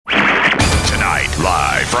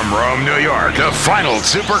from Rome, New York, the final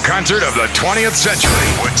super concert of the 20th century.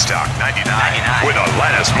 Woodstock 99. With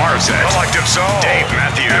Alanis Morissette, Collective Soul, Dave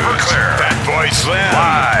Matthews, Everclear, Fatboy Slim,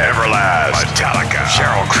 Live, Everlast, Metallica,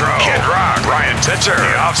 Sheryl Crow, Kid Rock, Brian Setzer,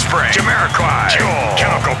 The Offspring, Jamiroquai, Jewel,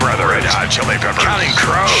 Chemical Brothers, Red Hot Chili Peppers, Counting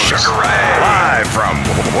Crows, Sugar Ray. Live from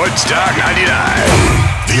Woodstock 99.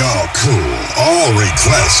 The all-cool,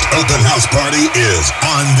 all-request open house party is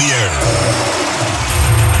on the air.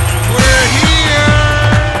 We're here!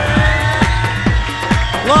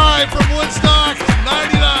 Live from Woodstock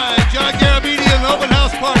 99. John Garabedian open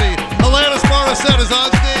house party. Alanis Morissette is on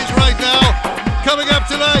stage right now. Coming up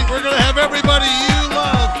tonight, we're going to have everybody you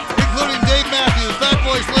love, including Dave Matthews,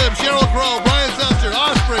 Fatboy Slim, Sheryl Crow, Brian Setzer,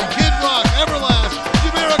 Offspring, Kid Rock, Everlast,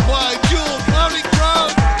 Jamiroquai, Jewel, Counting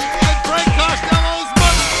Crows, and Frank Costello's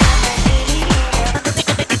mother.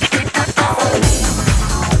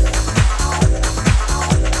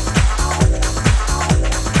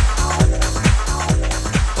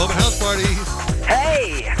 Open house party.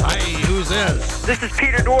 Hey, Hi, who's this? this is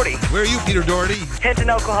Peter Doherty, Where are you, Peter Doherty? Hinton,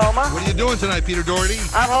 Oklahoma. What are you doing tonight, Peter Doherty?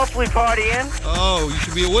 I'm hopefully partying. Oh, you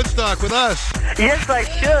should be at Woodstock with us. Yes, I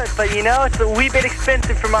should, but you know, it's a wee bit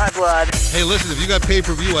expensive for my blood. Hey, listen, if you got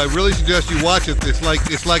pay-per-view, I really suggest you watch it. It's like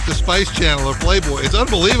the Spice Channel or Playboy. It's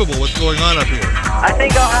unbelievable what's going on up here. I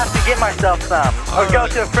think I'll have to get myself some, or go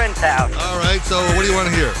to a friend's house. All right, so what do you want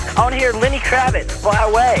to hear? I want to hear Lenny Kravitz, Fly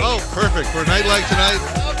Away. Oh, perfect. For a night like tonight,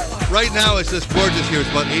 right now it's just gorgeous here. It's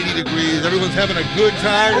about 80 degrees. Everyone's having a good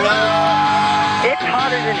time. Right? It's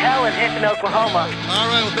hotter than hell in Hinton, Oklahoma. All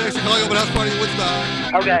right, well, thanks for calling Open House Party in Woodstock.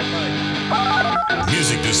 Okay.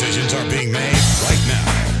 Music decisions are being made right now.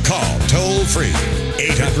 Call toll-free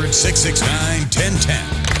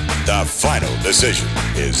 800-669-1010. The final decision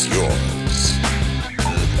is yours.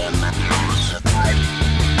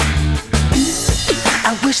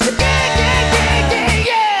 I wish that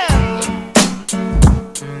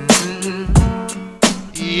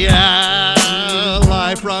Yeah,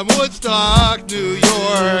 live from Woodstock, New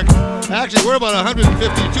York. Actually, we're about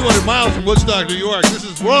 150, 200 miles from Woodstock, New York. This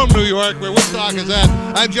is Rome, New York, where Woodstock is at.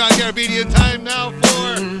 I'm John Garabedian. Time now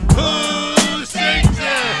for Who Sings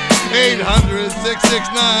It?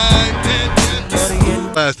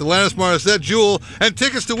 800-669-1010. Last, Alanis Morissette, Jewel, and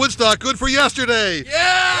tickets to Woodstock, good for yesterday. Oh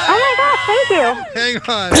my gosh, thank you. Hang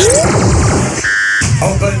on.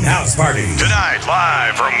 Open house party. Tonight,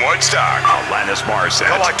 live from Woodstock, Alanis Morissette,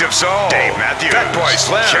 Collective Soul, Dave Matthews, Fatboy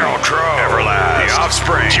Slim, Sheryl Crow, Everlast, The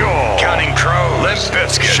Offspring, Jewel, Counting Crows, Limp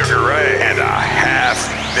Bizkit, Sugar Ray, and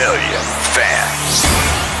 500,000 fans.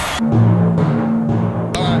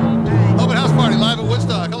 All right. Open house party, live at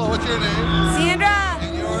Woodstock. Hello, what's your name? Sandra,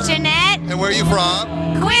 Jeanette, And where are you from?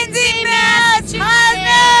 Quincy,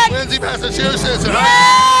 Massachusetts. Quincy, Massachusetts. And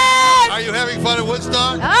are you having fun at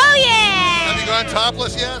Woodstock? Oh yeah. Have you gone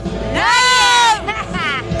topless yet?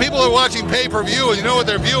 No. People are watching pay-per-view, and you know what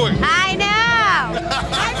they're viewing. I know.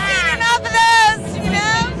 I've seen enough of those, you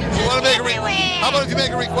know. You want to make Everywhere. How about if you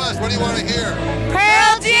make a request? What do you want to hear?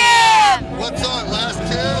 Pearl Jam. What song? Last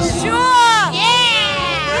Kiss? Sure.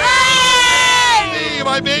 Yeah. Run. Hey,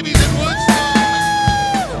 my baby's in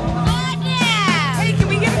Woodstock. Oh yeah. Hey, can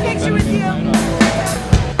we get a picture with you?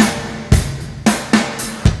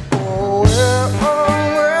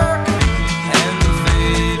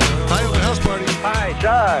 Hi, Open House Party. Hi,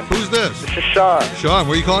 John. Who's this? This is Sean, Sean,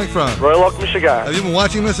 where are you calling from? Royal Oak, Michigan. Have you been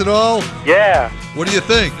watching this at all? Yeah, What do you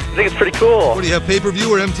think? I think it's pretty cool. What do you have,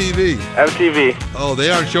 pay-per-view or MTV? MTV. Oh,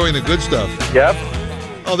 they aren't showing the good stuff. Yep.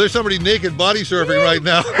 Oh, there's somebody naked body surfing right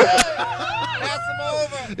now.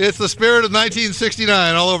 It's the spirit of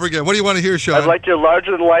 1969 all over again. What do you want to hear, Sean? I'd like to hear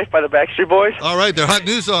Larger Than Life by the Backstreet Boys. All right, their hot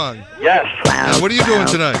new song. Yes. Now, what are you doing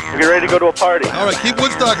tonight? Get ready to go to a party. All right, keep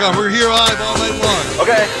Woodstock on. We're here live all night long.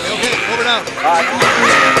 Okay. Okay, over and out. Bye.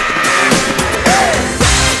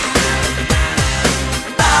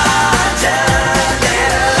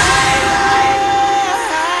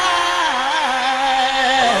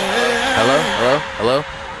 Hello?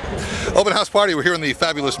 Open house party. We're here in the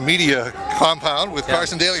fabulous media compound with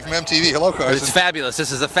Carson Daly from MTV. Hello, Carson. It's fabulous.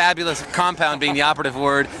 This is a fabulous compound being the operative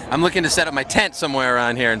word. I'm looking to set up my tent somewhere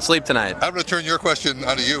around here and sleep tonight. I'm going to turn your question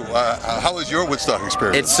onto you. How was your Woodstock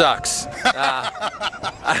experience? It sucks.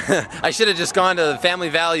 I should have just gone to the family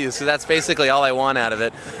values, because that's basically all I want out of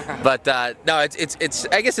it. But no, it's.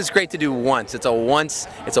 I guess it's great to do once. It's a once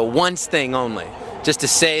thing only. Just to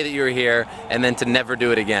say that you're here and then to never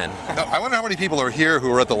do it again. Now, I wonder how many people are here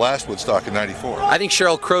who were at the last Woodstock in '94. I think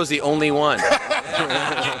Sheryl Crow's the only one.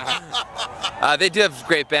 They do have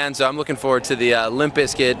great bands, so I'm looking forward to the Limp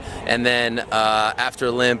Bizkit, and then after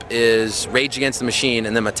Limp is Rage Against the Machine,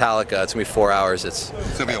 and then Metallica. It's gonna be 4 hours. It's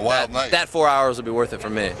gonna be a wild night. That 4 hours will be worth it for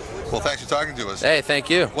me. Well, thanks for talking to us. Hey, thank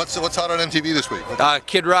you. What's hot on MTV this week?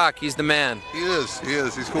 Kid Rock, he's the man. He is.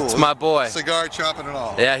 He's cool. It's my boy. Cigar chopping and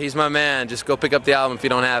all. Yeah, he's my man. Just go pick up the album if you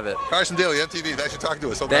don't have it. Carson Daly, MTV. Thanks for talking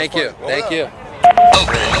to us. Thank you. Thank you.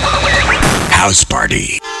 House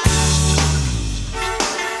Party.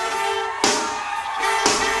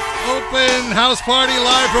 Open House Party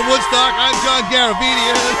live from Woodstock. I'm John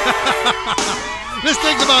Garabedian. This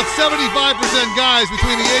thing's about 75% guys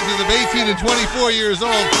between the ages of 18 and 24 years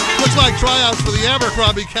old. Looks like tryouts for the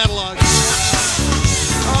Abercrombie catalog.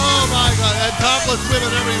 Oh my God, and topless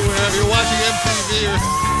women everywhere if you're watching MTV or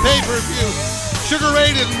pay-per-view. Sugar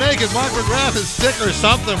Ray didn't make it. Mark McGrath is sick or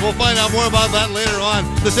something. We'll find out more about that later on.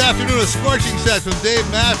 This afternoon, a scorching set from Dave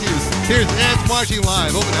Matthews. Here's Ants Marching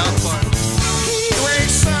Live, Open House Party. He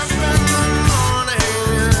wakes up in the morning.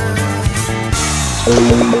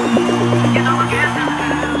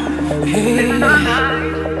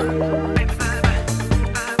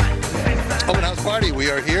 Open House Party. We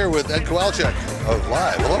are here with Ed Kowalczyk of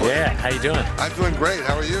Live. Hello. Yeah, how you doing? I'm doing great.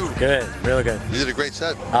 How are you? Good, really good. You did a great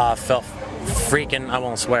set. Felt freaking, I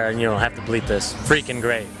won't swear, and you don't have to bleep this, freaking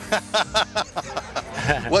great.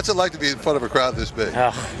 What's it like to be in front of a crowd this big?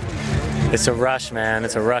 Oh, it's a rush, man.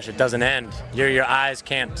 It's a rush. It doesn't end. Your eyes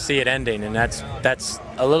can't see it ending, and that's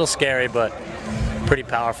a little scary, but pretty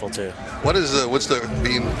powerful too. What does Woodstock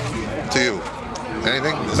mean to you?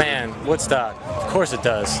 Anything? Man, Woodstock, of course it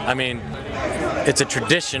does. I mean, it's a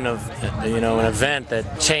tradition of, an event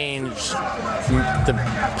that changed the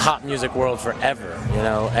pop music world forever,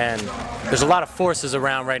 and there's a lot of forces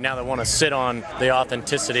around right now that want to sit on the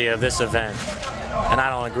authenticity of this event, and I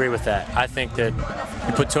don't agree with that. I think that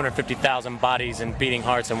you put 250,000 bodies and beating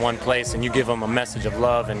hearts in one place and you give them a message of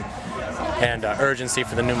love and urgency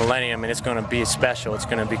for the new millennium, and it's going to be special, it's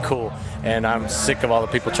going to be cool, and I'm sick of all the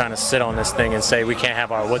people trying to sit on this thing and say we can't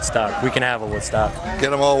have our Woodstock. We can have a Woodstock. Get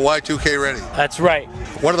them all Y2K ready. That's right.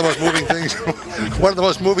 One of the most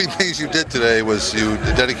moving things you did today was you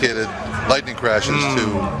dedicated lightning crashes to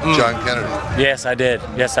John Kennedy. Yes, I did.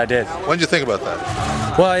 Yes, I did. What did you think about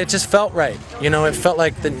that? Well, it just felt right. It felt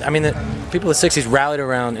like the people of the 60s rallied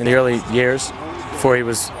around in the early years before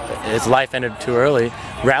his life ended too early,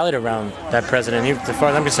 rallied around that president. He, as far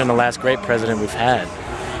as I'm concerned, the last great president we've had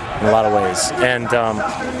in a lot of ways. And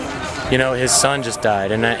his son just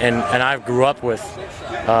died, and I grew up with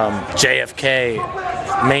JFK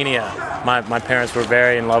mania. My parents were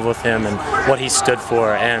very in love with him and what he stood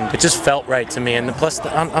for, and it just felt right to me. And plus,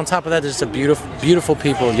 on top of that, there's just a beautiful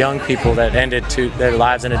people, young people that their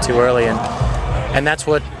lives ended too early, and that's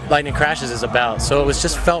what Lightning Crashes is about. So it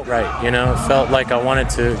just felt right, It felt like I wanted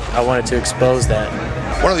to expose that.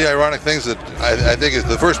 One of the ironic things that I think is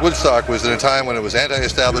the first Woodstock was in a time when it was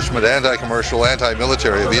anti-establishment, anti-commercial,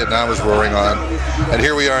 anti-military. Vietnam was roaring on, and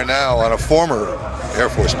here we are now on a former Air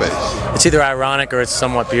Force base. It's either ironic or it's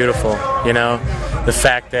somewhat beautiful, The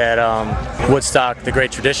fact that Woodstock, the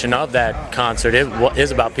great tradition of that concert,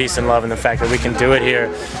 is about peace and love, and the fact that we can do it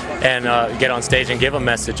here and get on stage and give a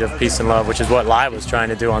message of peace and love, which is what Live was trying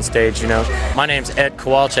to do on stage, My name's Ed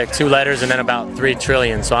Kowalczyk, 2 letters and then about 3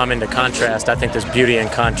 trillion, so I'm into contrast. I think there's beauty in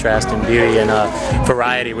contrast and beauty in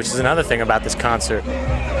variety, which is another thing about this concert.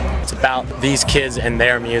 It's about these kids and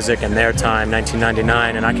their music and their time,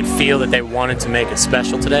 1999, and I could feel that they wanted to make it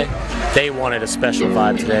special today. They wanted a special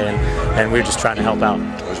vibe today, and we were just trying to help out.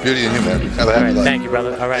 There's beauty in you, man. Have a happy life. Thank you,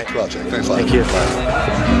 brother. All right. Thanks a lot. Thank you.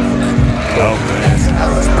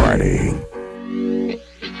 House Party.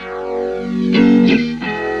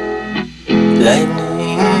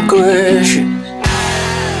 Lightning crashes.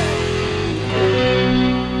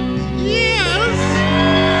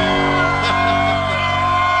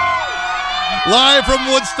 Live from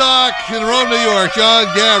Woodstock in Rome, New York, John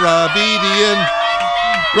Garabedian.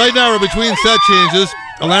 Right now we're between set changes.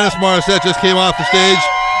 Alanis Morissette just came off the stage.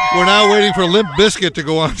 We're now waiting for Limp Bizkit to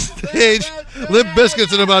go on stage. Limp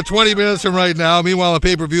Bizkit's in about 20 minutes from right now. Meanwhile, on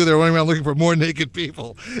pay-per-view, they're running around looking for more naked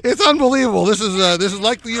people. It's unbelievable. This is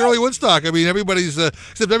like the early Woodstock. I mean, everybody's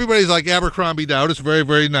except everybody's like Abercrombie out. It's very,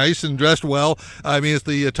 very nice and dressed well. I mean, it's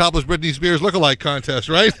the topless Britney Spears look-alike contest,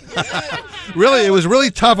 right? Really, it was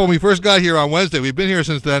really tough when we first got here on Wednesday. We've been here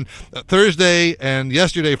since then. Thursday and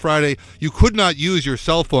yesterday, Friday, you could not use your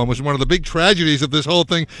cell phone, which was one of the big tragedies of this whole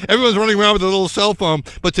thing. Everyone's running around with a little cell phone,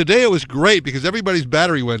 but today it was great because everybody's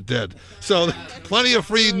battery went dead. So plenty of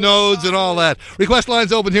free nodes and all that. Request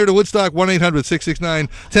lines open here to Woodstock,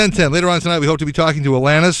 1-800-669-1010. Later on tonight, we hope to be talking to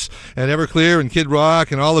Alanis and Everclear and Kid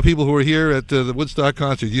Rock and all the people who are here at the Woodstock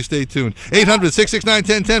concert. You stay tuned.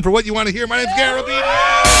 800-669-1010 for what you want to hear. My name's Garabedian.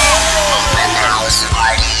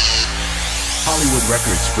 Hollywood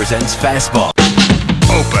Records presents Fastball.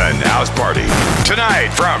 Open House Party. Tonight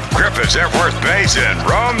from Griffiths Air Force Base in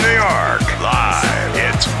Rome, New York. Live,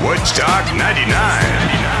 it's Woodstock 99.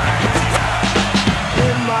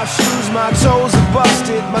 In my shoes, my toes are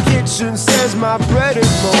busted. My kitchen says my bread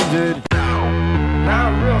is molded. Now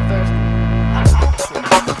I'm real thirsty.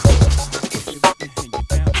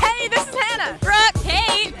 Hey, this is Hannah, Brooke,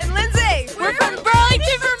 Kate, and Lindsay. We're from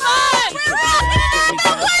Burlington, Vermont. We're rocking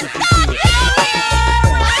the Woodstock.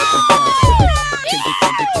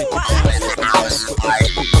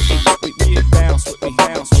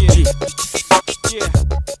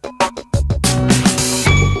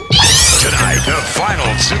 Tonight, the final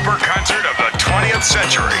super concert of the 20th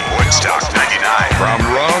century. Woodstock 99 from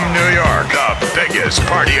Rome, New York. The biggest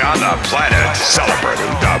party on the planet.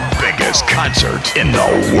 Celebrating the biggest concert in the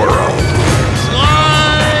world.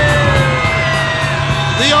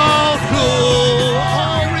 The all cool,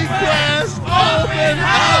 all request, open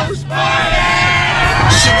house party!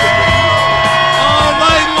 All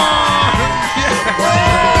night long!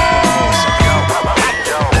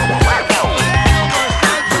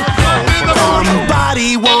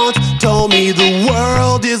 Somebody once told me the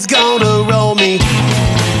world is gonna roll me.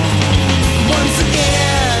 Once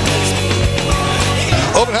again.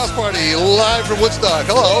 Open house party live from Woodstock.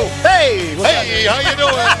 Hello. Hey! Hey, how you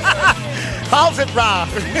doing? How's it, Rob?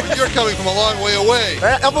 You're coming from a long way away.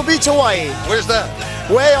 Elbow Beach, Hawaii. Where's that?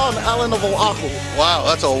 Way on the island of Oahu. Wow,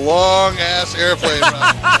 that's a long-ass airplane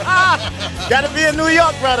ride. Gotta be in New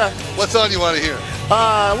York, brother. What song you want to hear?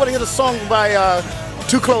 I want to hear the song by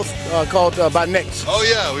Too Close called by Nix. Oh,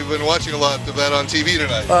 yeah, we've been watching a lot of that on TV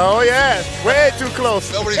tonight. Oh, yeah. Way too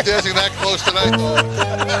close. Nobody's dancing that close tonight, though.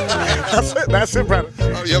 That's it, brother.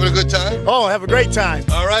 Oh, you having a good time? Oh, have a great time.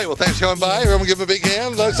 All right, well, thanks for coming by. Everyone give him a big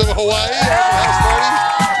hand. That's some Hawaii. House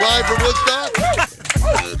party. Live from Woodstock.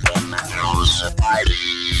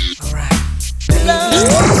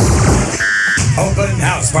 Open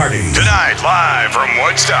House Party. Tonight, live from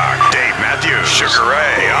Woodstock. Dave Matthews, Sugar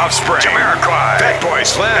Ray, Offspring, Jamiroquai, Fatboy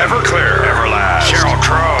Slim, Everclear, Everlast, Sheryl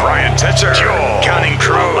Crow, Brian Titzer, Fuel, Counting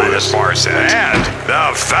Crows, Alanis Morissette, and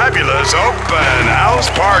the fabulous Open House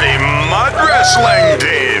Party Mud Wrestling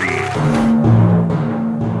Team.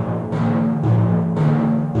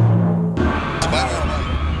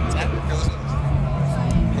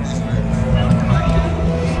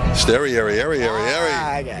 Stereo.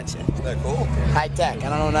 I got you. Isn't that cool? High tech. I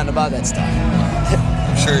don't know nothing about that stuff.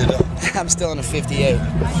 I'm sure you don't. I'm still in a 58.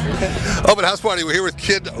 Open house party. We're here with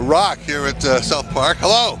Kid Rock here at South Park.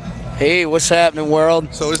 Hello. Hey, what's happening,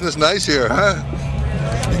 world? So isn't this nice here, huh?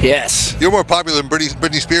 Yes. You're more popular than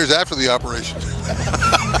Britney Spears after the operation.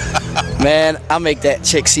 Man, I'll make that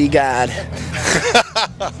chick see God.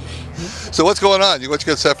 So what's going on? What you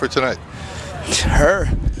got set for tonight? Her.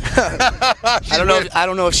 I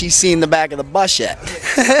don't know if she's seen the back of the bus yet.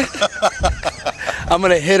 I'm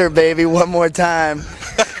gonna hit her, baby, one more time.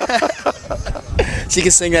 She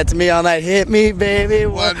can sing that to me all night. Hit me, baby.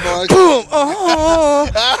 One more. Boom. Oh.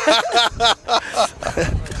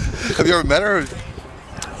 Have you ever met her?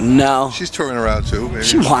 No. She's touring around too. Maybe.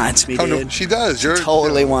 She wants me, dude. She does. She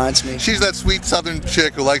totally wants me. She's that sweet Southern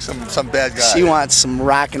chick who likes some bad guy. She wants some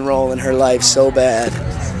rock and roll in her life so bad.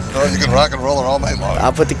 Oh, you can rock and roll her all night long.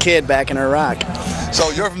 I'll put the kid back in her rock. So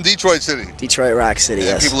you're from Detroit City. Detroit Rock City,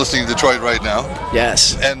 yes. People listening to Detroit right now.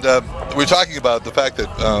 Yes. And we're talking about the fact that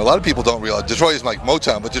a lot of people don't realize Detroit is like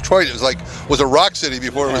Motown, but Detroit was a rock city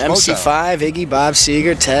before it was Motown. MC5, Iggy, Bob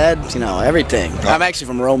Seger, Ted, everything. Oh. I'm actually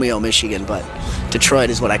from Romeo, Michigan, but Detroit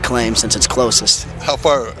is what I claim since it's closest. How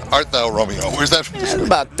far art thou, Romeo? Where's that from?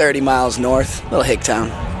 About 30 miles north, little hick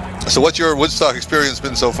town. So what's your Woodstock experience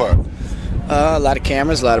been so far? A lot of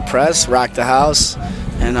cameras, a lot of press, rock the house,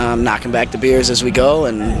 and I'm knocking back the beers as we go,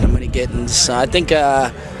 and I'm going to get in. So I think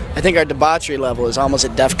our debauchery level is almost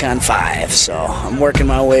at DEFCON 5, so I'm working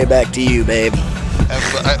my way back to you, babe.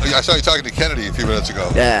 I saw you talking to Kennedy a few minutes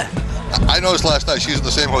ago. Yeah. I noticed last night she's in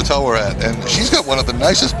the same hotel we're at, and she's got one of the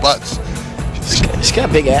nicest butts. She's got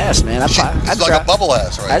a big ass, man. It's like a bubble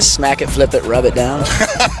ass, right? I smack it, flip it, rub it down.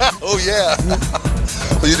 Oh, yeah.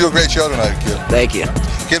 Well, you do a great show tonight, kid. Thank you.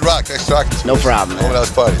 Kid Rock, thanks for talking to us. No problem, man. Open house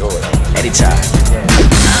party. Over. Anytime.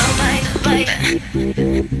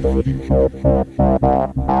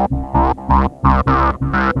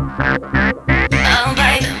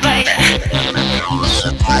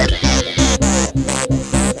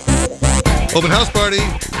 Open house party.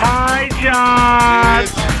 Hi, John.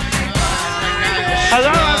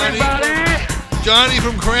 Hello, everybody. Johnny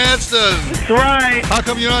from Cranston. That's right. How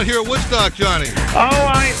come you're not here at Woodstock, Johnny?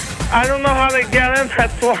 Oh, I don't know how to get in.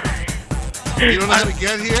 That's why. You don't know how to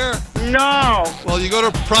get here? No. Well, you go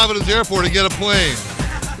to Providence Airport and get a plane.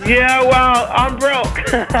 Yeah, well, I'm broke.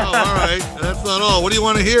 Oh, all right. That's not all. What do you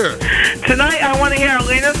want to hear? Tonight, I want to hear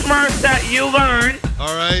Alanis Morissette, You Learn.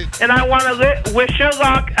 All right. And I want to wish her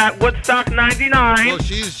luck at Woodstock 99. Well,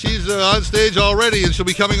 she's on stage already, and she'll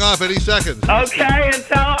be coming off any second. Okay, and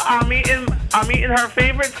tell her I'm eating her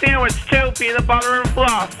favorite sandwich, too, peanut butter and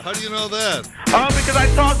fluff. How do you know that? Oh, because I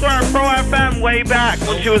talked to her at Pro FM way back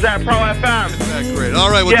when she was at Pro FM. Isn't that great? All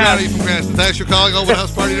right, well, Johnny from Cranston, thanks for calling Open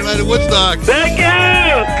House Party tonight at Woodstock. Thank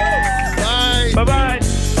you! Bye. Bye-bye.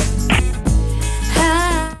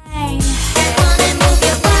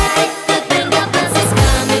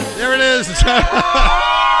 There it is. The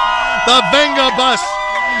Venga Bus.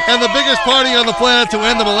 And the biggest party on the planet to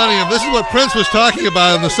end the millennium. This is what Prince was talking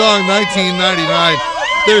about in the song 1999.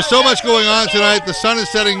 There's so much going on tonight. The sun is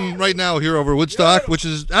setting right now here over Woodstock, which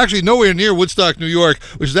is actually nowhere near Woodstock, New York,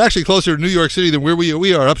 which is actually closer to New York City than where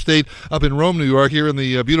we are upstate, up in Rome, New York, here in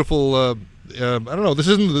the beautiful... I don't know, this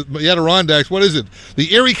isn't the Adirondacks. What is it?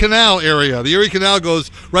 The Erie Canal area. The Erie Canal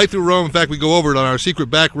goes right through Rome. In fact, we go over it on our secret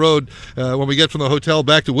back road when we get from the hotel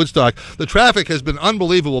back to Woodstock. The traffic has been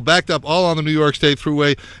unbelievable, backed up all on the New York State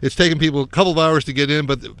Thruway. It's taken people a couple of hours to get in,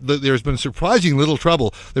 but there's been surprising little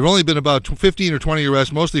trouble. There have only been about 15 or 20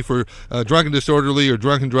 arrests, mostly for drunken disorderly or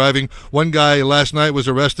drunken driving. One guy last night was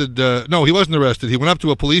arrested. No, he wasn't arrested. He went up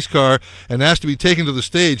to a police car and asked to be taken to the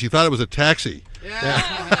stage. He thought it was a taxi. Yeah.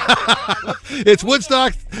 It's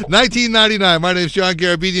Woodstock 1999. My name's John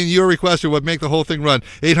Garabedian. Your requests are what make the whole thing run.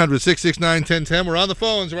 800-669-1010. We're on the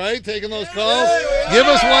phones, right? Taking those calls. Give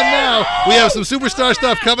us one now. We have some superstar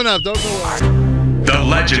stuff coming up. Don't go away. The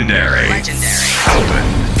legendary Open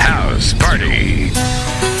House Party.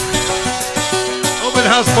 Open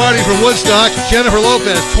House Party from Woodstock. Jennifer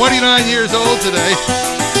Lopez, 29 years old today.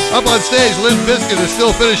 Up on stage, Limp Bizkit is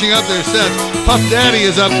still finishing up their set. Puff Daddy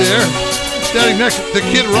is up there, standing next to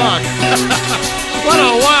Kid Rock. What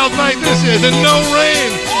a wild night this is, and no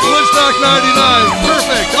rain. Woodstock 99,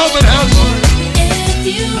 perfect. Open house. If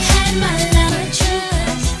you had my love,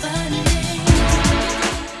 just for me.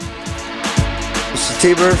 This is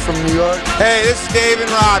T-Bird from New York. Hey, this is Dave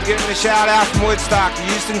and Rob giving a shout out from Woodstock to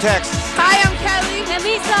Houston, Texas. Hi, I'm Kelly. And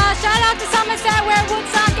Lisa. Shout out to Somerset, where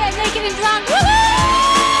Woodstock get naked and drunk. Woohoo!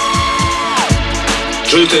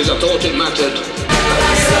 Truth is, I thought it mattered.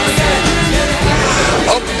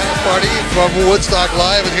 Open house party from Woodstock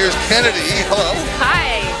Live, and here's Kennedy. Hello.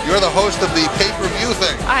 Hi. You're the host of the pay-per-view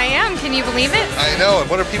thing. I am. Can you believe it? I know. And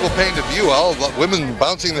what are people paying to view? All women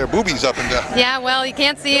bouncing their boobies up and down. Yeah, well, you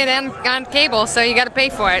can't see it on cable, so you got to pay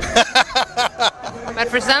for it. But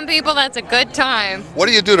for some people, that's a good time. What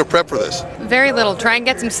do you do to prep for this? Very little. Try and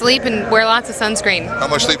get some sleep and wear lots of sunscreen. How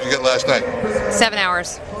much sleep did you get last night? 7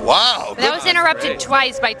 hours. Wow. That was interrupted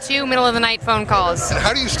twice by 2 middle-of-the-night phone calls. And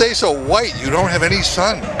how do you stay so white? You don't have any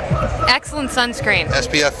sun. Excellent sunscreen.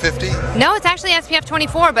 SPF 50? No, it's actually SPF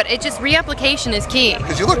 24, but it just reapplication is key.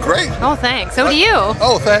 Because you look great. Oh, thanks. So do you.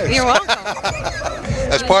 Oh, thanks. You're welcome.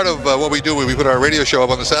 As part of what we do when we put our radio show up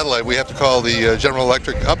on the satellite, we have to call the General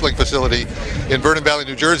Electric uplink facility in Vernon Valley,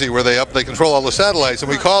 New Jersey, where they control all the satellites. And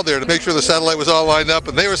we called there to make sure the satellite was all lined up.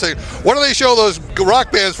 And they were saying, what do they show those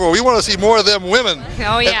rock bands for? We want to see more of them women.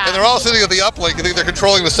 Oh, yeah. And they're all sitting at the uplink. I think they're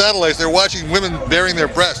controlling the satellites. They're watching women bearing their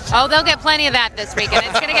breasts. Oh, they'll get plenty of that this weekend.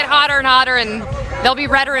 It's going to get hotter and hotter, and they'll be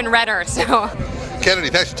redder and redder. So, Kennedy,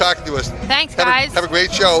 thanks for talking to us. Thanks, guys. Have a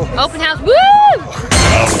great show. Open house. Woo!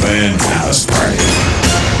 Open House Party.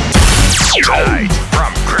 Tonight,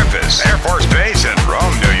 from Griffiths Air Force Base in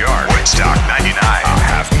Rome, New York, Woodstock 99,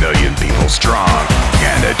 500,000 people strong,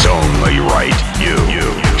 and it's only right you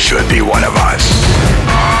should be one of us.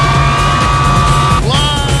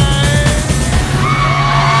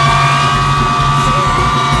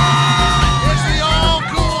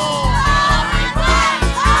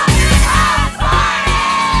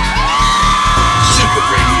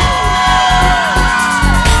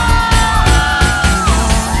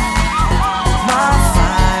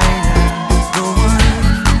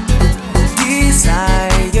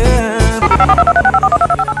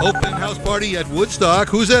 Open house party at Woodstock.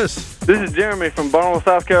 Who's this? This This is Jeremy from Barnwell,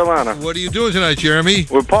 South Carolina. What are you doing tonight, Jeremy?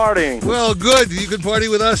 We're partying. Well, good. You can party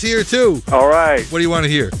with us here, too. All right. What do you want to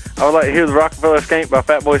hear? I would like to hear the Rockefeller Skank by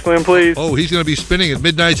Fatboy Slim, please. Oh, he's going to be spinning at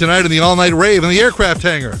midnight tonight in the all-night rave in the aircraft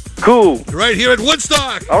hangar. Cool. Right here at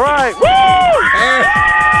Woodstock. All right. Woo!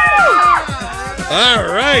 All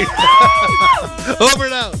right. Over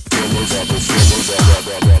and out.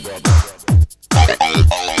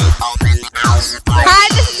 Hi,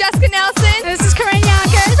 this is Jessica Nelson. This is Corinne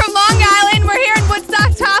Yonkers from Long Island. We're here in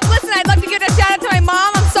Woodstock Topless, and I'd love to give a shout out to my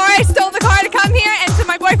mom. I'm sorry I stole the car to come here, and to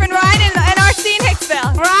my boyfriend Ryan and RC in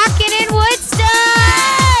Hicksville. Rockin' in Woodstock!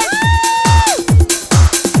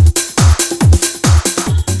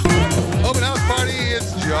 Open house party.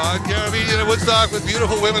 It's John Garabedian at Woodstock with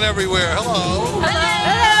beautiful women everywhere. Hello.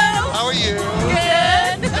 Hello. How are you?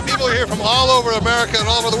 Good. People are here from all over America and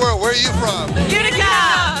all over the world. Where are you from?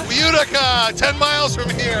 Utica. Utica, 10 miles from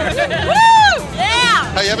here. Woo!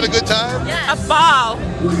 Yeah. Are you having a good time? Yes. A ball.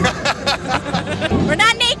 We're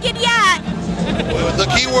not naked yet. Well, the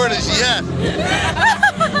key word is yet.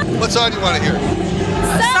 What song do you want to hear?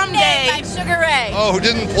 Someday by Sugar Ray. Oh, who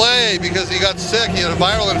didn't play because he got sick. He had a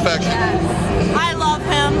viral infection. I love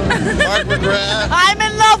him. Mark McGrath. I'm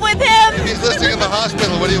in love with him. If he's listening in the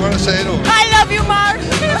hospital, what do you want to say to him? I love you, Mark.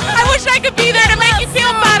 I wish I could be there to make you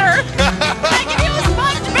feel better. I can use a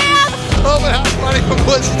sponge bath. Open house party from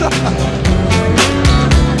Woodstock.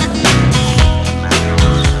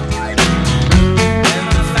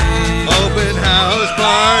 Open house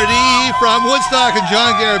party from Woodstock and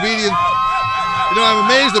John Garabedian. You know, I'm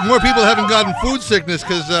amazed that more people haven't gotten food sickness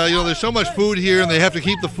because, you know, there's so much food here and they have to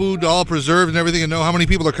keep the food all preserved and everything and know how many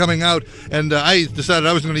people are coming out. And I decided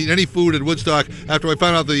I wasn't going to eat any food at Woodstock after I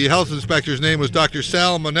found out the health inspector's name was Dr.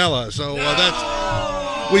 Salmonella. So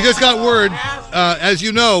we just got word. As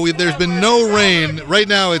you know, there's been no rain. Right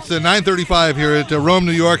now, it's 9:35 here at Rome,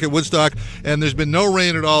 New York, at Woodstock, and there's been no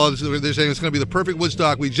rain at all. They're saying it's going to be the perfect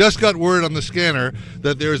Woodstock. We just got word on the scanner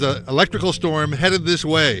that there's an electrical storm headed this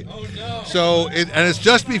way. Oh, no. So, and it's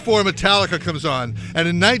just before Metallica comes on. And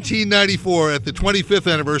in 1994, at the 25th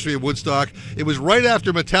anniversary of Woodstock, it was right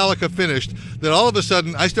after Metallica finished that all of a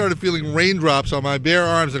sudden I started feeling raindrops on my bare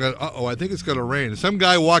arms. And I go, uh-oh, I think it's going to rain. And some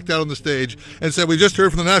guy walked out on the stage and said, "We just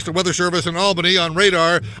heard from the National Weather Service in Albany on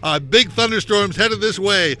radar, big thunderstorms headed this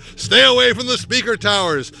way. Stay away from the speaker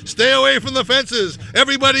towers. Stay away from the fences.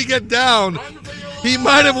 Everybody get down." He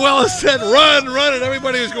might have well said, "Run, run," and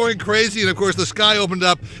everybody was going crazy. And of course, the sky opened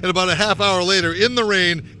up, and about a half hour later, in the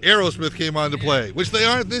rain, Aerosmith came on to play, which they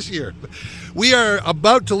aren't this year. We are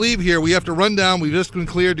about to leave here. We have to run down. We've just been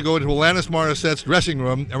cleared to go into Alanis Morissette's dressing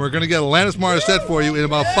room, and we're going to get Alanis Morissette for you in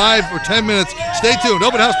about 5 or 10 minutes. Stay tuned.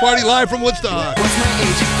 Open house party live from Woodstock.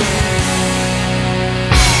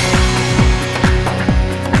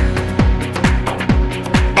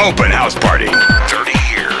 Open house party. 30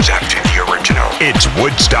 years after the original. It's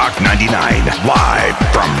Woodstock 99, live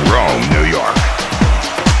from Rome, New York.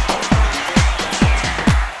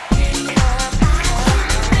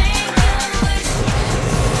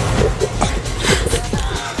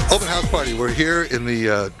 Open house party. We're here in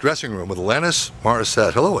the dressing room with Alanis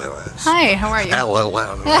Morissette. Hello, Alanis. Hi, how are you? Hello.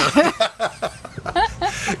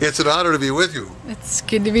 It's an honor to be with you. It's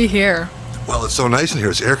good to be here. Well, it's so nice in here.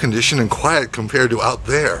 It's air conditioned and quiet compared to out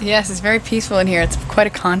there. Yes, it's very peaceful in here. It's quite a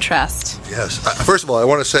contrast. Yes. First of all, I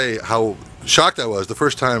want to say how shocked I was the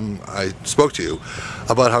first time I spoke to you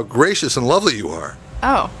about how gracious and lovely you are.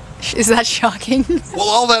 Oh, is that shocking? Well,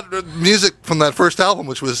 all that music from that first album,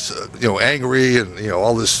 which was, angry and,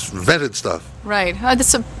 all this vented stuff. Right.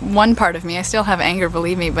 That's one part of me. I still have anger,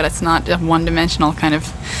 believe me, but it's not a one-dimensional kind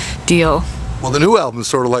of deal. Well, the new album is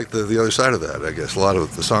sort of like the other side of that, I guess. A lot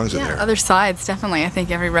of the songs in there. Other sides, definitely. I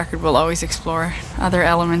think every record will always explore other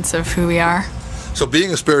elements of who we are. So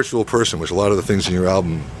being a spiritual person, which a lot of the things in your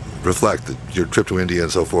album reflect, your trip to India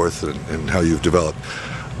and so forth, and how you've developed,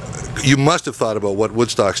 you must have thought about what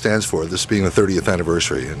Woodstock stands for, this being the 30th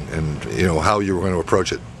anniversary, and how you were going to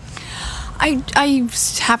approach it. I'm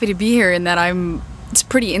happy to be here in that it's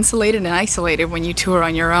pretty insulated and isolated when you tour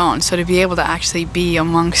on your own. So to be able to actually be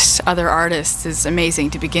amongst other artists is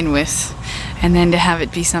amazing to begin with. And then to have it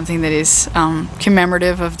be something that is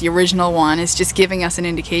commemorative of the original one is just giving us an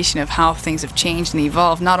indication of how things have changed and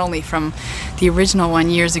evolved, not only from the original one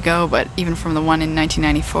years ago, but even from the one in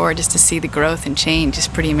 1994. Just to see the growth and change is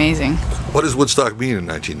pretty amazing. What does Woodstock mean in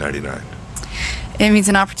 1999? It means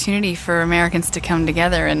an opportunity for Americans to come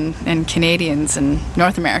together and Canadians and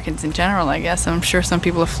North Americans in general, I guess. I'm sure some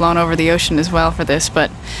people have flown over the ocean as well for this,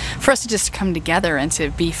 but for us to just come together and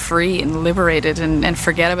to be free and liberated and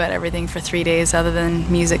forget about everything for 3 days other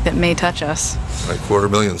than music that may touch us. Like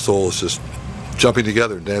 250,000 souls just jumping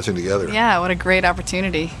together and dancing together. Yeah, what a great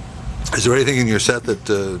opportunity. Is there anything in your set that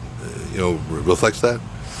reflects that?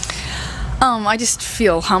 I just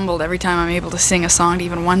feel humbled every time I'm able to sing a song to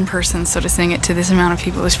even one person, so to sing it to this amount of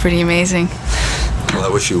people is pretty amazing. Well, I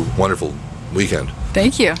wish you a wonderful weekend.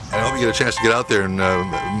 Thank you. I hope you get a chance to get out there and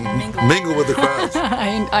mingle with the crowds.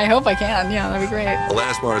 I hope I can. Yeah, that'd be great.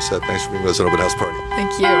 Alanis Morissette, thanks for being with us at Open House Party.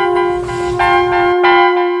 Thank you.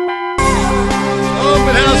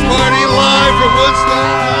 Open House Party live from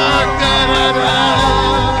Woodstock.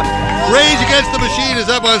 Rage Against the Machine is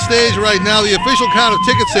up on stage right now. The official count of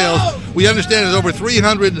ticket sales, we understand, is over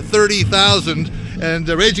 330,000. And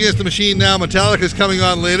Rage Against the Machine now. Metallica is coming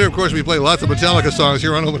on later. Of course, we play lots of Metallica songs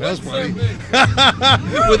here on Open House Party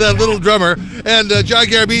with that little drummer. And John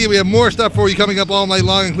Garabedian, we have more stuff for you coming up all night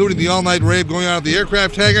long, including the all-night rave going on at the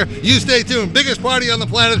aircraft hangar. You stay tuned. Biggest party on the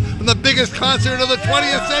planet from the biggest concert of the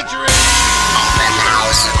 20th century.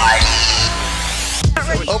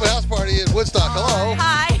 Open House Party at Woodstock. Hello.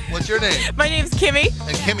 Hi. What's your name? My name's Kimmy.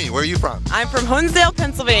 And Kimmy, where are you from? I'm from Honesdale,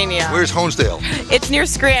 Pennsylvania. Where's Honesdale? It's near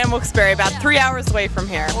Scranton, Wilkes-Barre, about 3 hours away from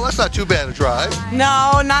here. Well, that's not too bad a drive.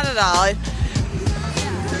 No, not at all.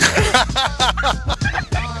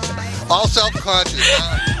 All self-conscious.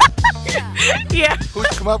 Yeah. Who'd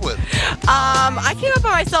you come up with? I came up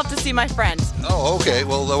by myself to see my friend. Oh, okay.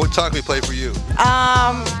 Well, what song can we play for you?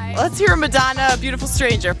 Let's hear Madonna, A Beautiful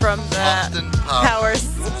Stranger from the Austin Powers.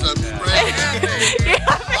 Austin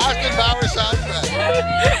Powers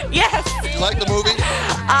soundtrack. Yes. Did you like the movie?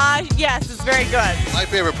 Yes, it's very good. My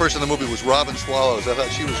favorite person in the movie was Robin Swallows. I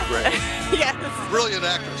thought she was great. Yes. Brilliant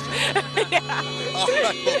actress. Yeah. All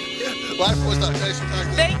right. Well, live from Woodstock. Nice to talk to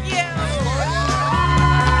you. Thank you.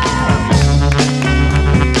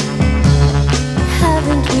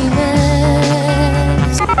 Haven't we met?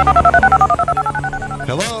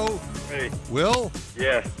 Hello. Hey. Will?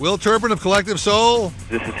 Yeah. Will Turpin of Collective Soul?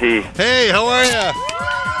 This is he. Hey, how are you?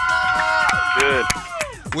 Good.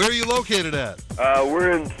 Where are you located at?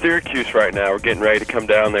 We're in Syracuse right now. We're getting ready to come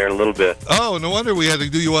down there in a little bit. Oh, no wonder we had to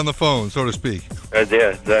do you on the phone, so to speak.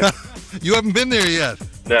 Yeah, exactly. You haven't been there yet?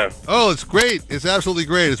 No. Oh, it's great. It's absolutely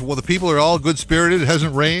great. Well, the people are all good-spirited. It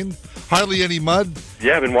hasn't rained. Hardly any mud.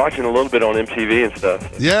 Yeah, I've been watching a little bit on MTV and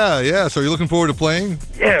stuff. Yeah. So you're looking forward to playing?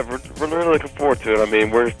 Yeah, we're really looking forward to it. I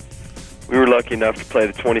mean, we were lucky enough to play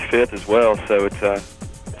the 25th as well, so it's a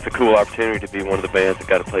cool opportunity to be one of the bands that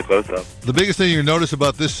got to play both of them. The biggest thing you notice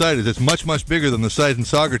about this site is it's much, much bigger than the site in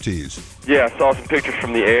Socrates. Yeah, I saw some pictures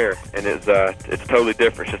from the air, and it's totally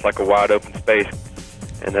different. It's just like a wide open space,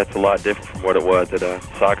 and that's a lot different from what it was at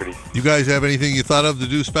Socrates. You guys have anything you thought of to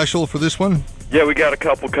do special for this one? Yeah, we got a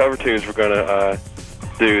couple cover tunes we're going to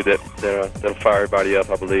do that'll fire everybody up,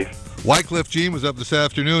 I believe. Wycliffe Jean was up this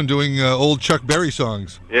afternoon doing old Chuck Berry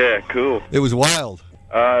songs. Yeah, cool. It was wild.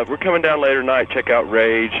 We're coming down later tonight. Check out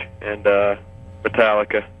Rage and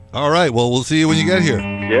Metallica. All right. Well, we'll see you when you get here.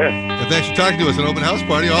 Yeah. And thanks for talking to us at Open House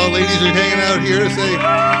Party. All the ladies are hanging out here to say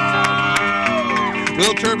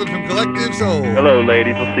Will Turpin from Collective Soul. Hello,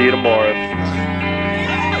 ladies. We'll see you tomorrow.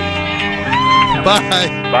 Bye.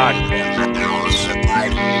 Bye.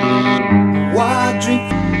 Why drink?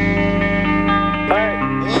 Hello,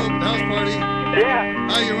 Open House Party. Yeah.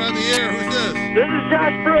 Hi, you're on the air. Who's this? This is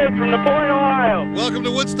Josh Pruitt from Napoleon, Ohio. Welcome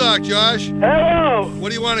to Woodstock, Josh. Hello. What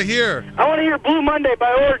do you want to hear? I want to hear Blue Monday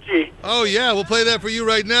by Orgy. Oh, yeah. We'll play that for you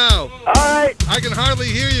right now. All right. I can hardly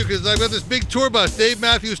hear you because I've got this big tour bus. Dave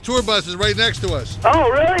Matthews' tour bus is right next to us. Oh,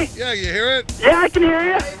 really? Yeah, you hear it? Yeah, I can hear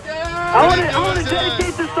you. I want to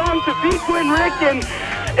dedicate this song to B. Quinn Rick and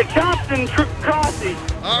Thompson Crossy.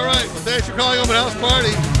 All right. Well, thanks for calling Open House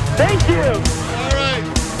Party. Thank you. All right.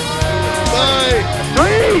 Bye.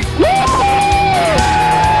 3.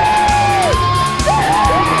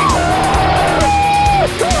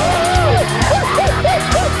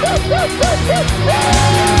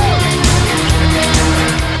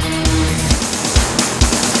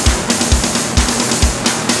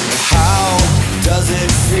 How does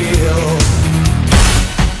it feel?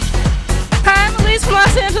 Hi, I'm Elise from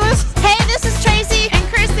Los Angeles. Hey, this is Tracy and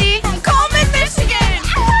Chrissy from Coleman, Michigan.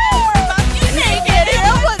 We're about to get naked in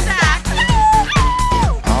Woodstock.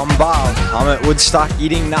 I'm Bob. I'm at Woodstock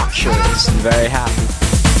eating nachos and very happy.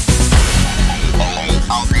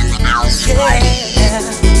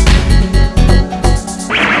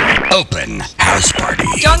 Open House Party.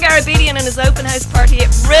 John Garabedian and his open house party, it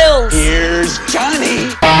rills. Here's Johnny.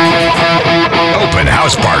 Open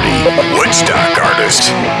House Party. Woodstock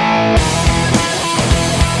artist.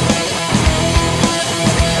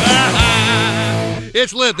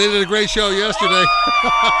 It's lit. They did a great show yesterday.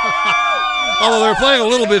 Although they're playing a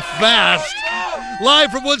little bit fast.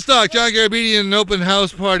 Live from Woodstock, John Garabedian, Open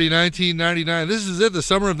House Party, 1999. This is it, the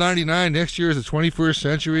summer of 99. Next year is the 21st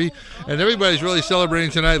century, and everybody's really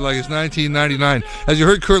celebrating tonight like it's 1999. As you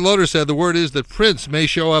heard Kurt Loder said, the word is that Prince may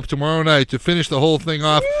show up tomorrow night to finish the whole thing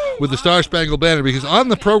off with the Star Spangled Banner, because on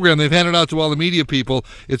the program they've handed out to all the media people,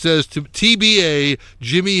 it says to TBA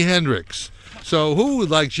Jimi Hendrix. So who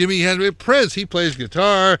would like Jimi Hendrix? Prince, he plays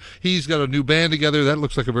guitar. He's got a new band together. That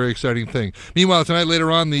looks like a very exciting thing. Meanwhile, tonight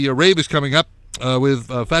later on, the rave is coming up. With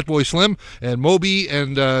Fatboy Slim and Moby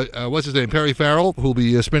and what's his name, Perry Farrell, who'll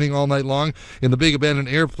be spinning all night long in the big abandoned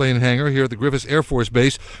airplane hangar here at the Griffiths Air Force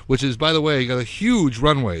Base, which is, by the way, got a huge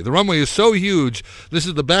runway. The runway is so huge, this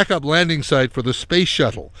is the backup landing site for the space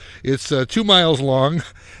shuttle. It's 2 miles long,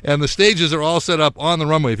 and the stages are all set up on the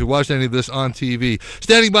runway if you watched any of this on TV.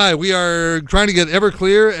 Standing by, we are trying to get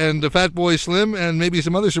Everclear and Fatboy Slim and maybe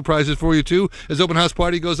some other surprises for you, too, as Open House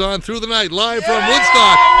Party goes on through the night, live from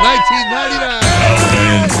Woodstock, 1999.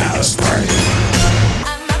 Open House Party. Hey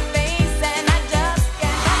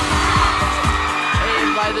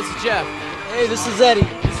everybody, this is Jeff. Hey, this is Eddie.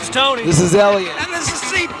 This is Tony. This is Elliot. And this is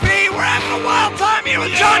CP. We're having a wild time here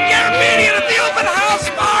with John Garabedian at the Open House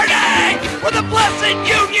Party with the Blessed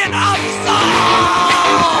Union of Soul.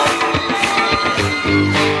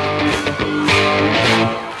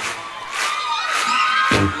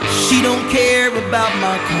 She don't care about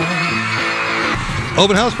my car.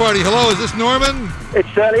 Open House Party. Hello, is this Norman? It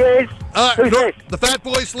certainly is. Who's this? The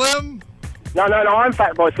Fatboy Slim? No, I'm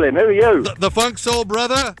Fatboy Slim. Who are you? The Funk Soul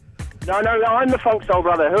Brother? No, I'm the Funk Soul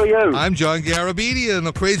Brother. Who are you? I'm John Garabedian,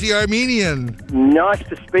 the crazy Armenian. Nice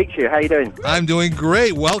to speak to you. How you doing? I'm doing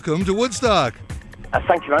great. Welcome to Woodstock.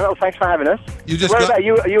 Thank you very much. Thanks for having us. You just Where about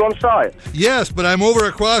you? Are you on site? Yes, but I'm over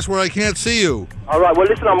across where I can't see you. All right. Well,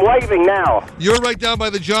 listen, I'm waving now. You're right down by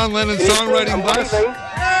the John Lennon songwriting bus.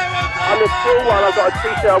 I'm the full one. I've got a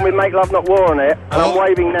T-shirt on with "Make Love Not War" on it, and I'm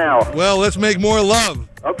waving now. Well, let's make more love.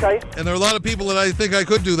 Okay. And there are a lot of people that I think I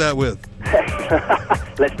could do that with.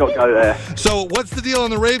 Let's not go there. So what's the deal on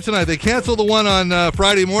the rave tonight? They canceled the one on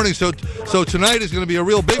Friday morning, so tonight is going to be a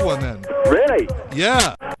real big one then. Really?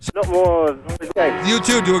 Yeah. A lot more. You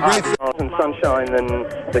too do a great and sunshine than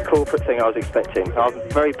the corporate thing I was expecting. I was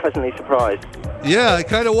very pleasantly surprised. Yeah, it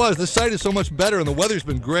kind of was. The site is so much better, and the weather's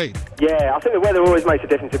been great. Yeah, I think the weather always makes a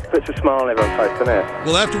difference. It puts a smile on everyone's face, doesn't it?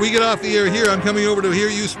 Well, after we get off the air here, I'm coming over to hear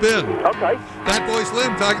you spin. Okay. Fatboy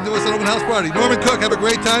Slim talking to us at Open House Party. Norman Cook, have a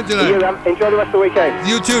great time tonight. You enjoy the rest of the weekend.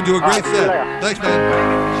 You too. Do a great set. Thanks, man.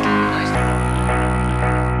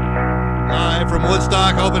 Live from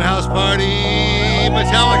Woodstock, Open House Party.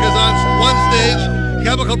 Metallica's on one stage,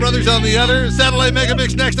 Chemical Brothers on the other. Satellite Mega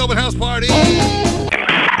Mix next, Open House Party.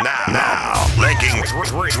 Now, linking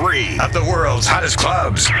three of the world's hottest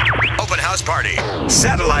clubs. Open House Party,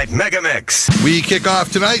 Satellite Mega Mix. We kick off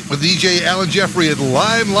tonight with DJ Alan Jeffrey at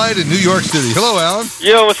Limelight in New York City. Hello, Alan.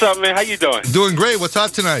 Yo, what's up, man? How you doing? Doing great. What's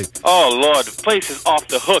hot tonight? Oh, Lord, the place is off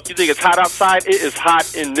the hook. You think it's hot outside? It is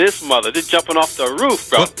hot in this mother. They're jumping off the roof,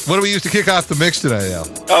 bro. What do we use to kick off the mix tonight, Al?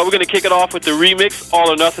 We're going to kick it off with the remix, All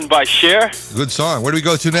or Nothing by Cher. Good song. Where do we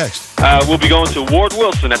go to next? We'll be going to Ward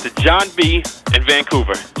Wilson at the John B. in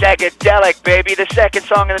Vancouver. Jagadelic, baby. The second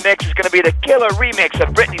song in the mix is going to be the killer remix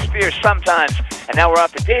of Britney Spears' Sometimes. And now we're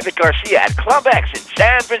off to David Garcia at Club X in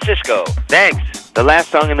San Francisco. Thanks. The last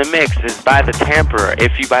song in the mix is by The Tamperer,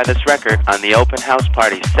 if you buy this record, on the Open House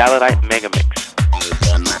Party Satellite Mega Mix.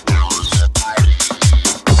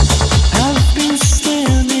 I've been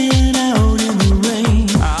standing out in the rain.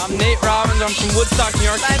 I'm Nate Robbins. I'm from Woodstock, New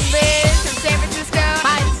York. I'm Liz from San Francisco.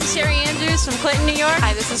 Hi, this is Sherry Andrews from Clinton, New York.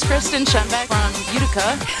 Hi, this is Kristen Schembeck from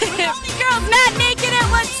Utica. Girls not naked at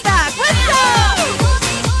Woodstock. Woodstock!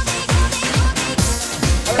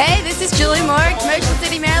 Hey, this is Julie Moore, Motion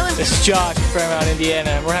City, Maryland. This is Josh from Fairmount, Indiana,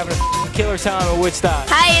 and we're having a killer time at Woodstock.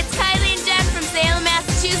 Hi, it's Kylie and Jen from Salem,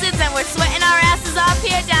 Massachusetts, and we're sweating our asses off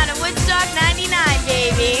here down at Woodstock 99,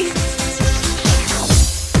 baby.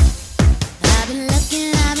 I've been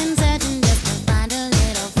looking, I've been searching just to find a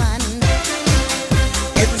little fun.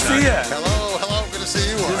 Good to see you. Hello, good to see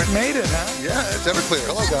you. Just made it, huh? Yeah, it's Everclear.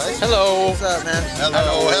 Hello, guys. Hello. What's up, man?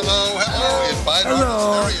 Hello. In fine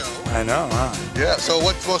stereo. I know, huh? Yeah, so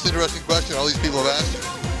what's the most interesting question all these people have asked you?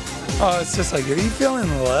 Oh, it's just like, are you feeling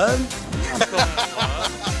love? I'm feeling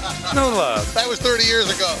love. No love. That was 30 years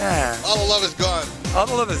ago. Yeah. All the love is gone. All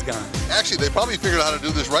the love is gone. Actually, they probably figured out how to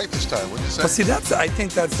do this right this time, wouldn't you say? Well, see, I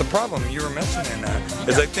think that's the problem. You were mentioning that.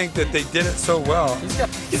 Is I think that they did it so well.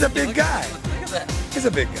 He's a big guy. Look at that. He's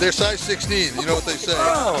a big guy. They're size 16. You know what they say.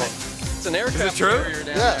 Oh. It's an aircraft Is it true? carrier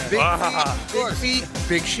down Yeah. there. Big feet,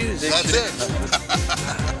 big shoes. That's it.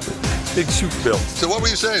 big shoot built. So what were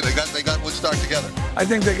you saying? They got Woodstock together. I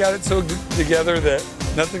think they got it so together that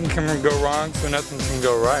nothing can go wrong, so nothing can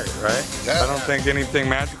go right, right? Yeah. I don't think anything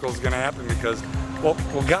magical is going to happen because, well,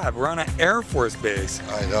 God, we're on an Air Force base.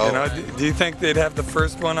 I know. You know, do you think they'd have the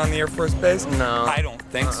first one on the Air Force base? No. I don't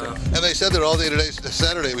think so. And they said that all day today,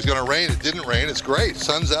 Saturday, it was going to rain. It didn't rain. It's great.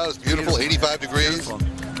 Sun's out. It's beautiful. 85 degrees.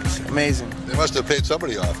 Amazing. They must have paid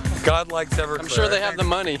somebody off. God likes Everclear. I'm sure they have the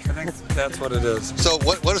money. I think that's what it is. So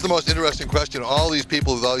what is the most interesting question all these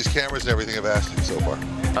people with all these cameras and everything have asked you so far?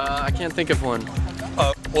 I can't think of one.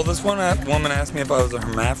 Well, this one woman asked me if I was a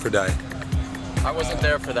hermaphrodite. I wasn't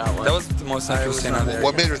there for that one. That was the most interesting on there.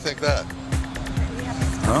 What made her think that?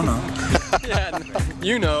 I don't know. Yeah,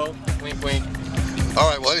 you know. Wink, wink. All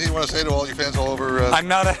right, well, anything you want to say to all your fans all over? I'm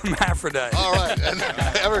not a hermaphrodite. All right, and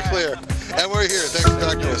Everclear. And we're here. Thanks for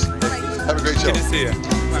talking to us. Have a great show. Good to see you.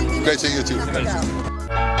 Great seeing you too. Open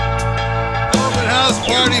house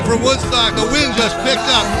party for Woodstock. The wind just picked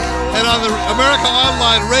up. And on the America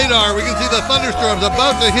Online radar, we can see the thunderstorms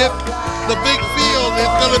about to hit the big field.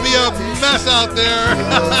 It's going to be a mess out there.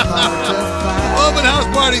 Open house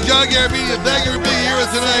party. John Garabedian, thank you for being here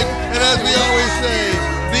tonight. And as we always say,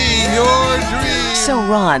 be your dream. So,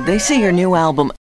 Rod, they say your new album